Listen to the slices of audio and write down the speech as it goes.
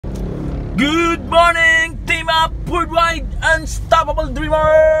Good morning, team up worldwide unstoppable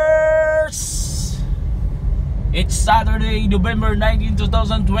dreamers! It's Saturday, November 19,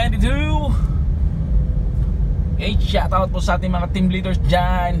 2022. Shoutout po sa ating mga team leaders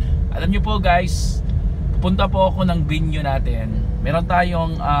dyan. Alam nyo po guys, pupunta po ako ng venue natin. Meron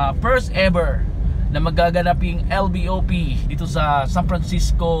tayong first ever na magaganaping LBOP dito sa San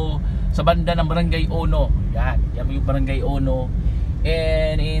Francisco, sa banda ng Barangay Ono. Yan yung Barangay Ono.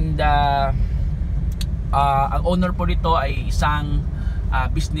 And in the ang owner po dito ay isang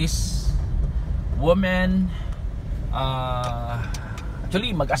business woman,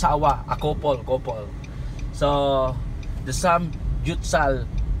 actually mag-asawa, a couple. So the Samgyupsal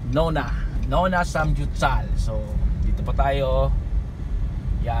Noona Samgyupsal. So dito po tayo.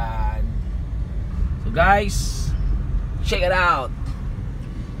 Yan. So guys, check it out.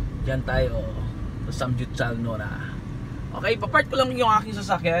 Diyan tayo sa Samgyupsal Noona. Okay, papart ko lang yung aking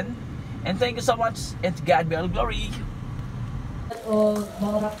sasakyan. And thank you so much. And God be all glory.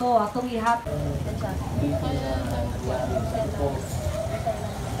 Mga to, atong ihap.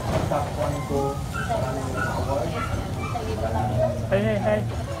 Hey.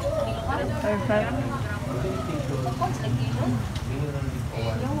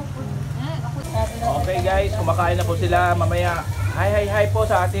 Okay guys, kumakain na po sila. Mamaya, hi po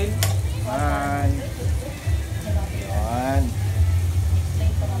sa atin. Yan.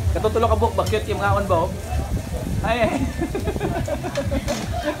 Katutulog ka buk, bakit yung ngaon ba? Ay.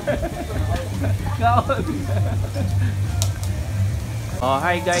 Ngaon. Oh,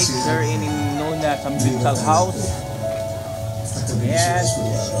 hi guys, we're in Noona Samgyupsal house. Yes.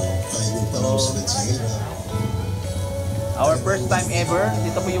 So, our first time ever.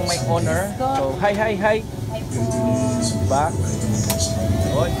 Dito po yung my owner. So, hi. Diba?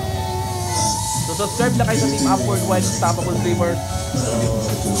 Good. So subscribe na kayo sa Team Up Worldwide Unstoppable Dreamers.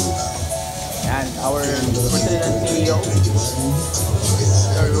 Yan, our President and CEO.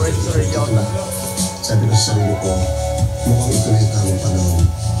 Sabi ko sa sarili ko, mukhang ito na yung tamang panahon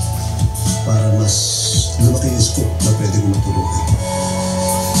para mas lumaki yung scope na pwede ko matulungan.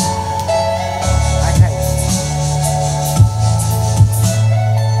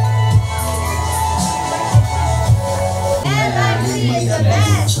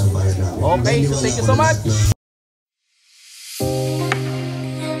 Okay, so thank you so much.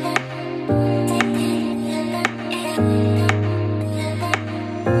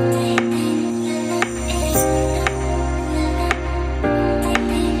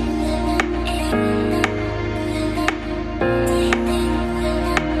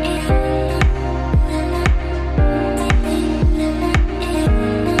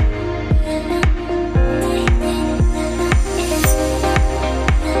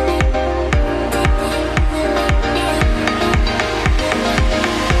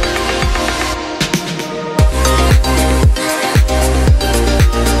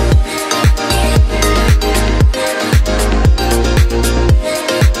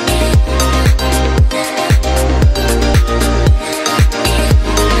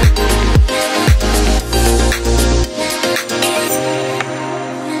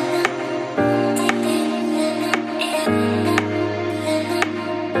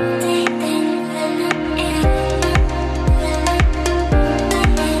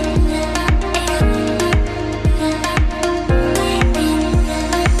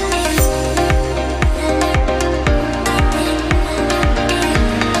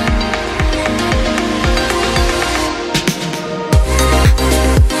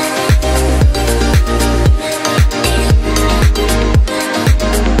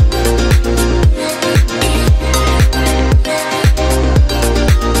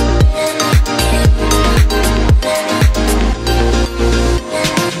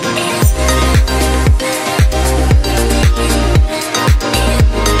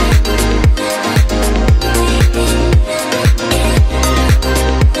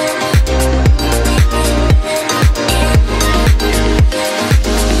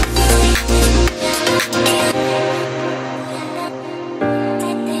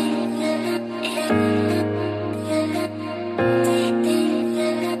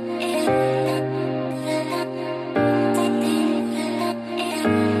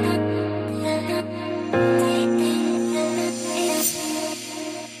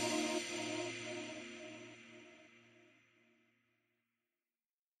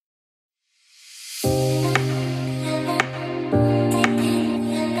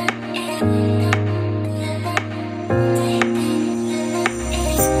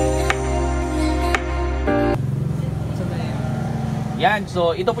 Yan,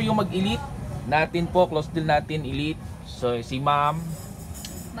 so ito po yung mag-elite natin po, close deal natin, elite. So si ma'am,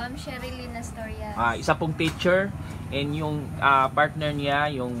 Ma'am Sherilyn Astorias. Isa pong teacher, and yung partner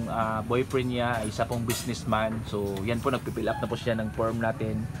niya, yung boyfriend niya, ay isa pong businessman. So yan po, nagpipill up na po siya ng form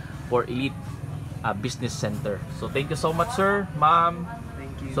natin for Elite Business Center. So thank you so much, sir, ma'am.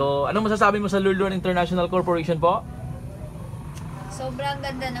 Thank you. So anong masasabi mo sa Luluan International Corporation po? Sobrang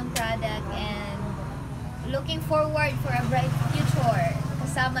ganda ng product and looking forward for a bright future.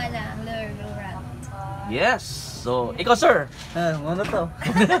 Kasama na ang Luluran. Yes. So ikaw, sir. Ano to?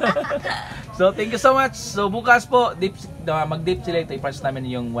 So thank you so much. So bukas po, mag-dip sila ito. I-punch namin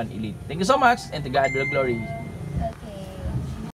yung 1 Elite. Thank you so much, and to God be the glory.